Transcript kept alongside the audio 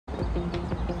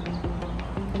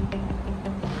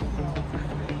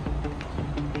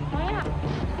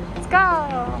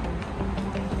go.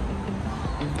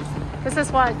 This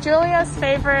is what? Julia's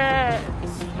favorite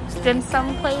dim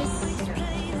sum place.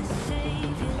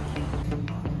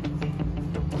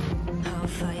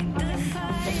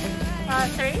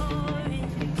 3.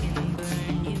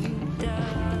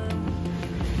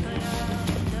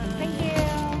 Thank you.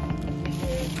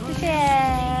 谢谢.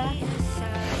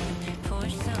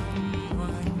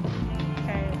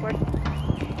 Okay, we're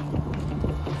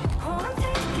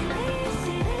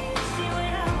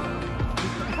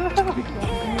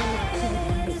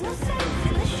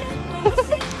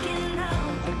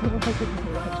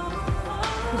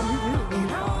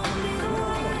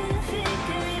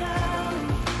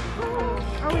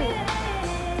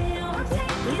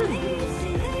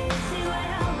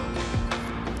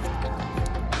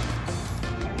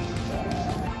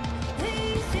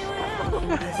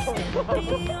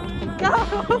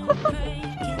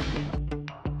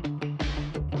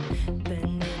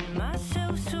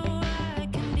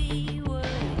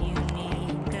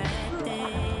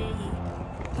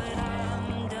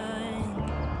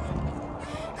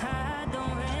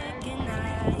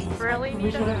really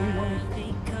need to...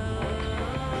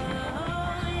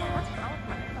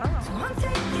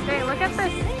 Hey, look at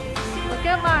this. Look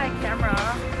at my camera.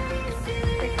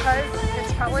 Because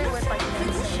it's probably with like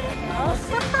this.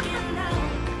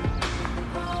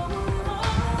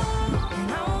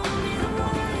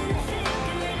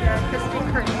 Yeah, Krispy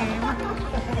Kreme.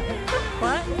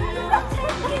 What?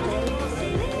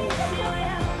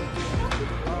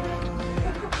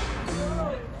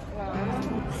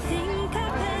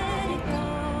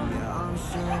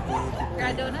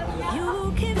 Got donuts?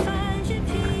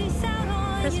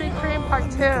 Krispy Kreme Part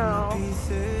 2.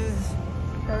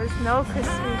 There is no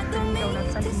Krispy Kreme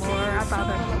donuts anymore at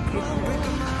other locations.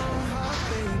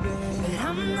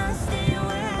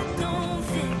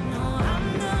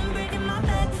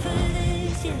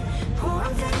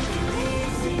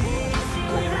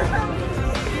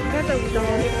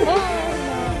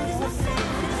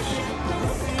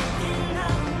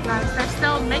 Nice, they're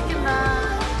still making the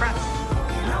press.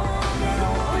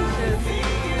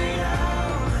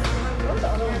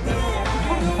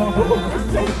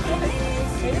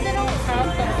 Maybe they don't have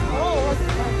that. Oh, look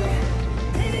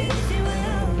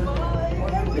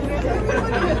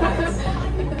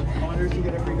I wonder if you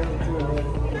get a free gun too.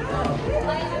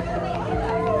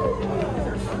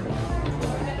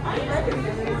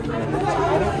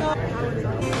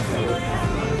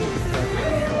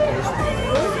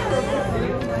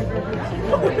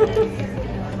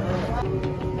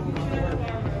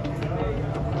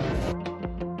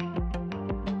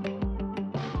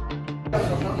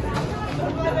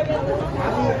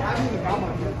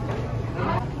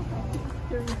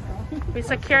 We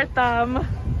secured them.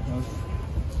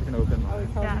 You can open.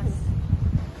 Yes.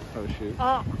 Oh shoot.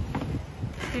 Oh.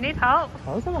 Do you need help? I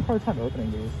was having a hard time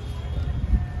opening these.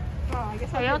 Oh, I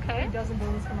guess Are you okay? A dozen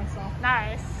bonus for myself.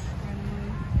 Nice.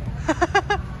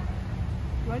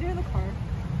 Do I do in the car?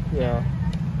 Yeah.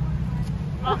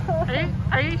 Oh,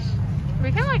 are you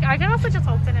we can like, I can also just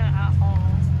open it at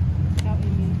home. Without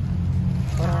Amy.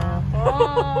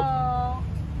 Oh.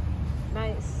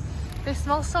 Nice. They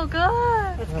smell so good.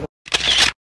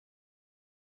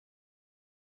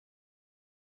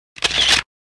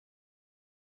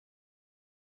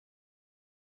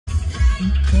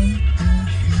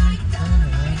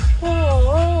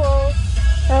 Oh,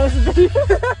 that was a video. Of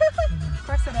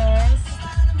course it is.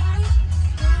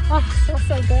 Oh, it smells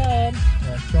so good.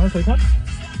 Yeah. Do you want to take one?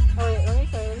 Oh wait, let me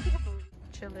show you.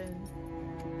 Chillin'.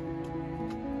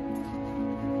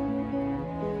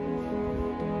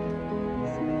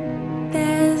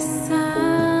 There's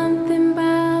something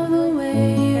about the way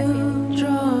you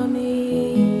draw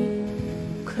me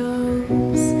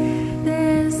close.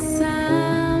 There's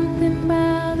something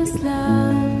about this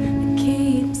love that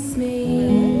keeps me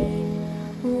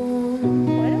warm.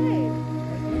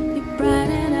 You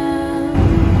brighten up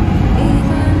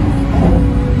even the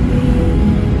gloomy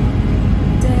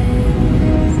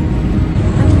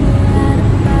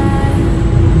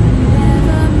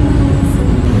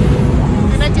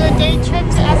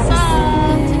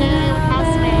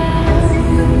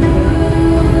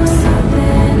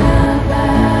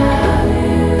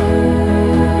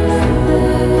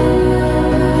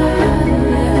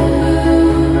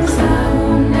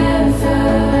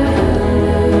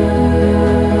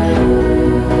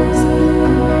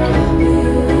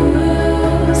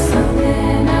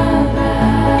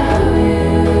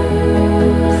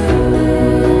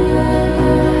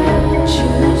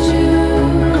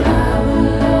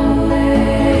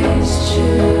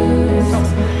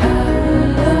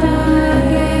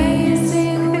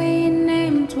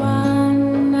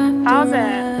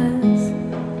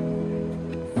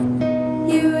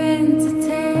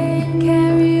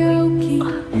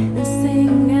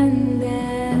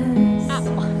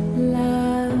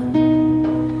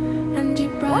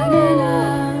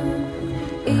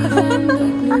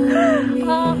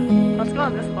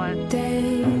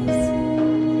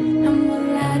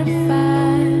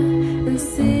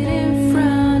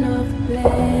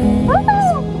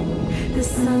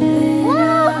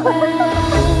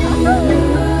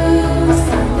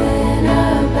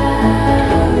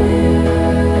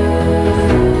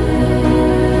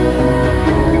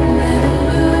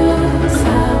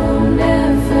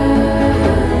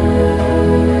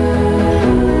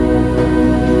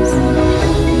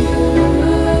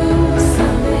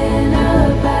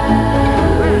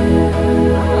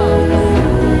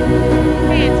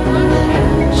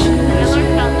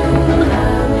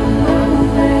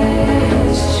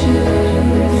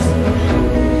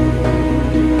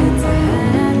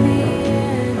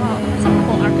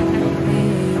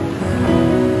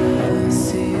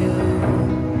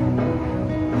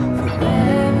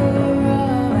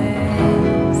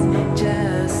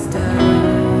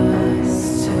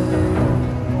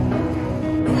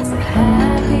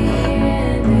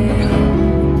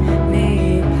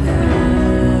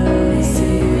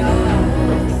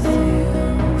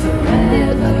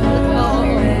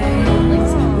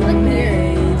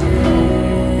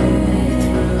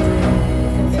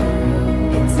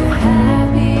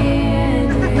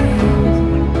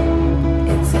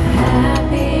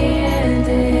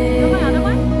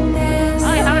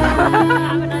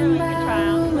have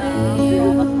another one you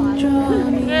can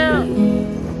try out. Yeah.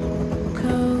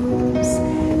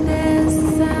 There's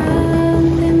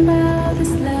something about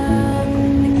this love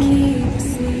that keeps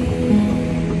me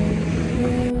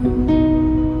warm,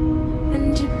 and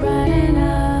you brighten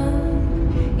up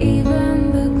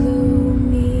even the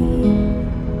gloomy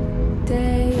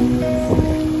days,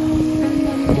 and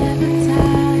I'm never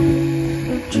tired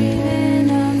of dreaming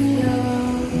of your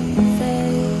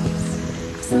face.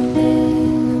 Something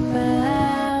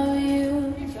about you.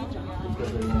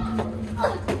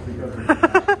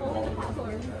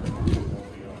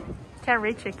 Can't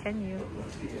reach it, can you?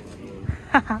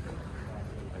 I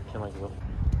can't like look.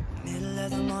 Middle of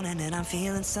the morning and I'm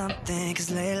feeling something, 'cause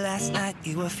late last night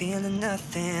you were feeling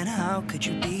nothing. How could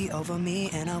you be over me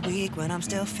in a week when I'm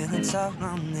still feeling so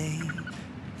lonely?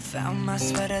 Found my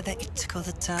sweater that you took all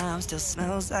the time, still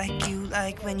smells like you,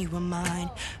 like when you were mine.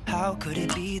 How could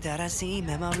it be that I see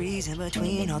memories in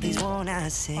between all these worn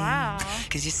out scenes? Wow.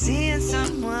 'Cause you're seeing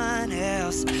someone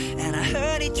else, and I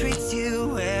heard he treats you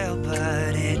well,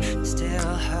 but it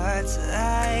still hurts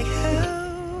like hell.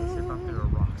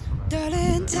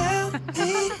 Darling, tell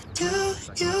me, do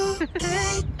you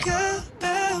think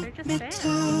about me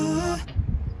too?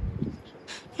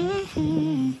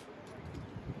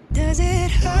 Does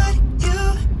it hurt you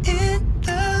in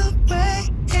the way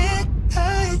it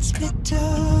hurts me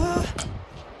too?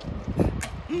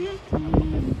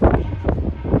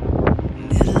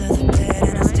 Middle of the bed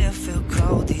and I still feel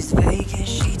cold. These vacant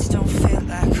sheets don't feel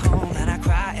like home, and I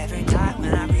cry every night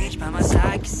when I reach by my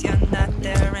side, 'cause you're not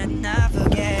there, and I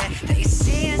forget that you're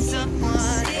seeing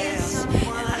someone else,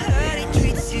 and I heard he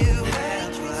treats you well,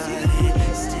 but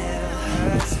it still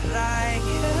hurts like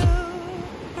hell.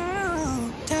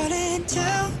 Darling,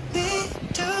 tell me,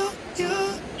 do you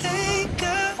think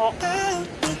about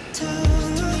me too?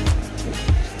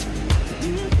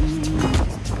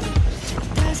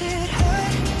 Does it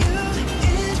hurt you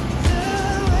in the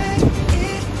way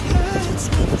it hurts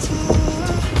me too?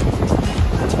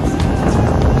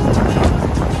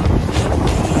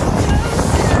 When you close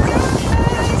your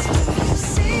eyes, do you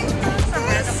see all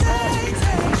the signs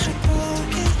that you're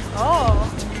broken? Oh.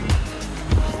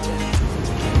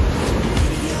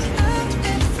 You're out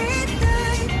every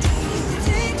night, do you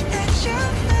think that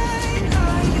you're mine?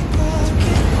 Are you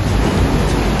broken?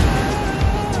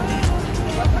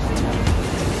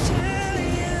 Do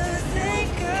you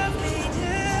think of me? Do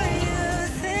you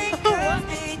think of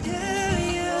me? Do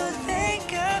you think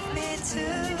of me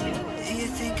too? Do you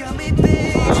think of me, baby?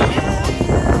 Do you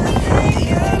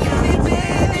think of me,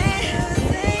 baby? Do you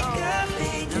think of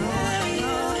me? Do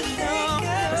you think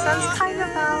of This sounds kind of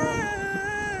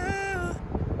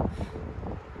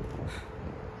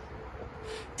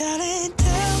Darling,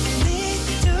 tell me,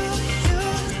 do you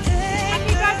think Have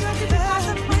you graduated the class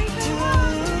of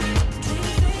 2021?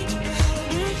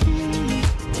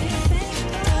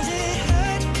 Does it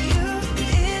hurt you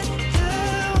in the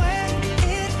way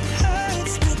it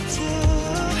hurts me too?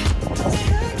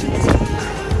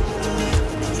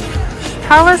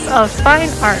 Palace of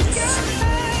Fine Arts.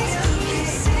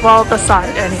 Well, the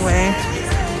side anyway.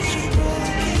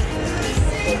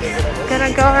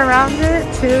 Gonna go around it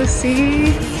to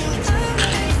see.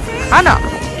 I know.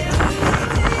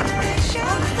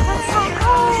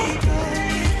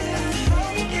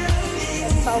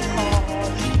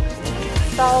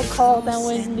 So cold and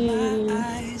windy.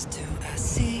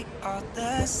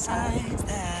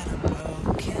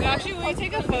 Actually, will you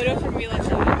take a photo for me like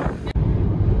that?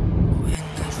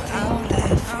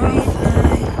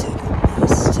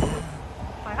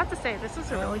 I have to say, this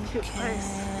is a really cute place.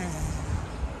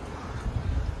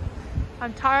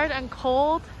 I'm tired and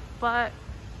cold, but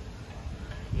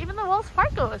even the Wells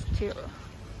Fargo is cute.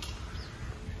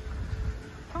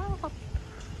 Oh, the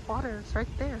water is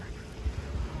right there.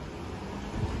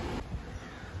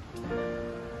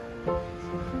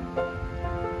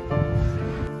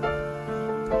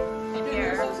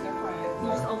 Here,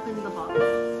 just open the box.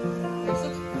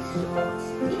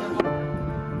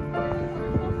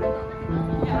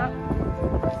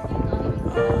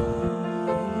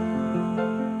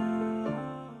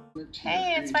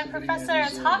 Hey, it's my professor,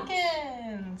 it's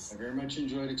Hawkins. I very much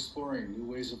enjoyed exploring new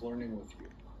ways of learning with you,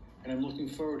 and I'm looking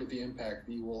forward to the impact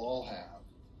that you will all have,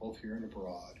 both here and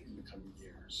abroad, in the coming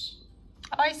years.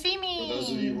 Oh, I see me. For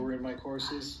those of you who were in my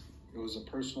courses, it was a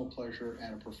personal pleasure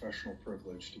and a professional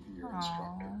privilege to be your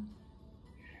instructor.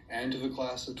 And to the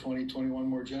class of 2021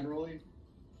 more generally,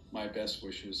 my best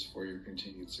wishes for your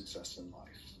continued success in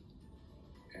life.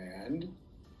 And,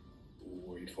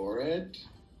 wait for it,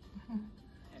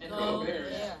 go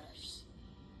Bears!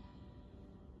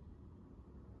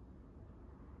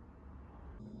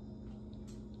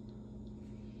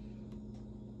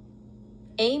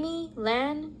 Amy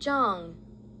Lan Zhang,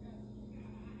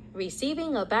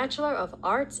 receiving a Bachelor of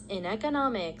Arts in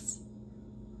Economics.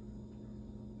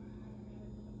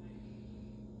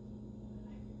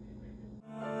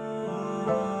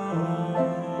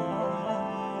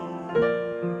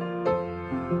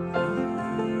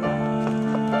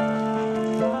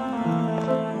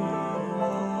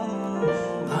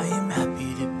 I am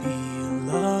happy to be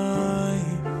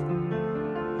alive,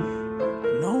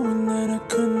 knowing that I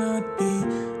could not be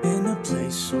in a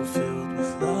place so filled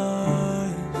with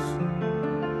lies.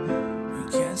 We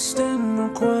can't stand no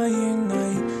quiet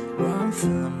night while I'm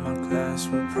filling my glass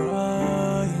with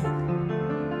pride.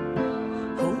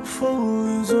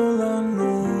 Hopeful is all I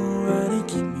know, how to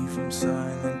keep me from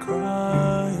silent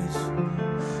cries.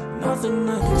 Nothing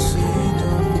I can say,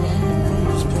 don't run from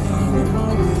this pain in my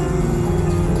way.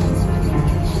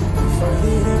 Fight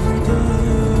it every day.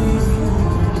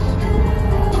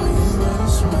 I am at a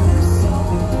space.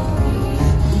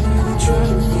 Really try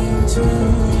to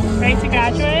maintain. Ready to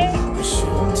graduate? I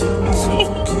shouldn't tell myself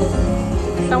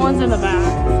okay. Someone's in the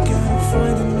back. We gotta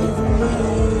find another way.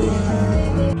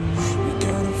 We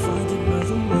gotta find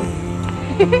another way.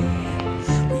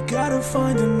 We gotta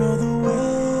find another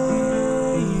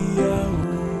way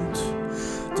out.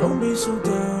 Don't be so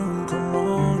down, come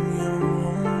on, young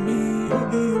homie. You'll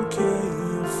be okay,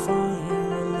 you'll find your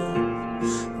love.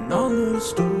 And all of the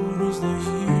stories, the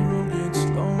hero gets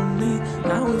lonely.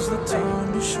 Now is the time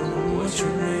to show what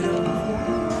you're made of.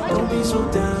 Don't be so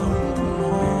down, come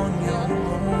on, young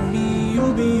homie.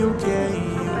 You'll be okay,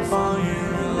 you'll find your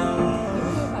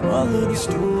love. All of the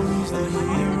stories, the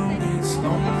hero gets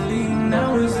lonely.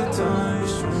 Now is the time to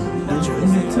show what you're made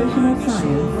of. Nutritional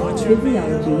science,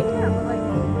 physiology.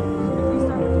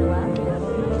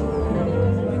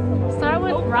 Start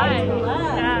with right.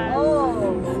 Yeah.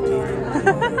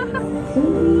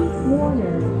 Cindy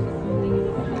Warner,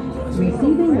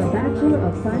 receiving a Bachelor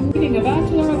of Science. Receiving a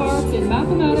Bachelor of Arts in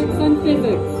Mathematics and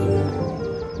Physics.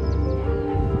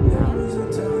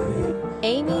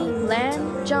 Amy Lan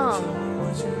Zhang,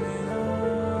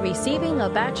 receiving a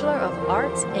Bachelor of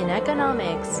Arts in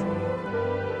Economics.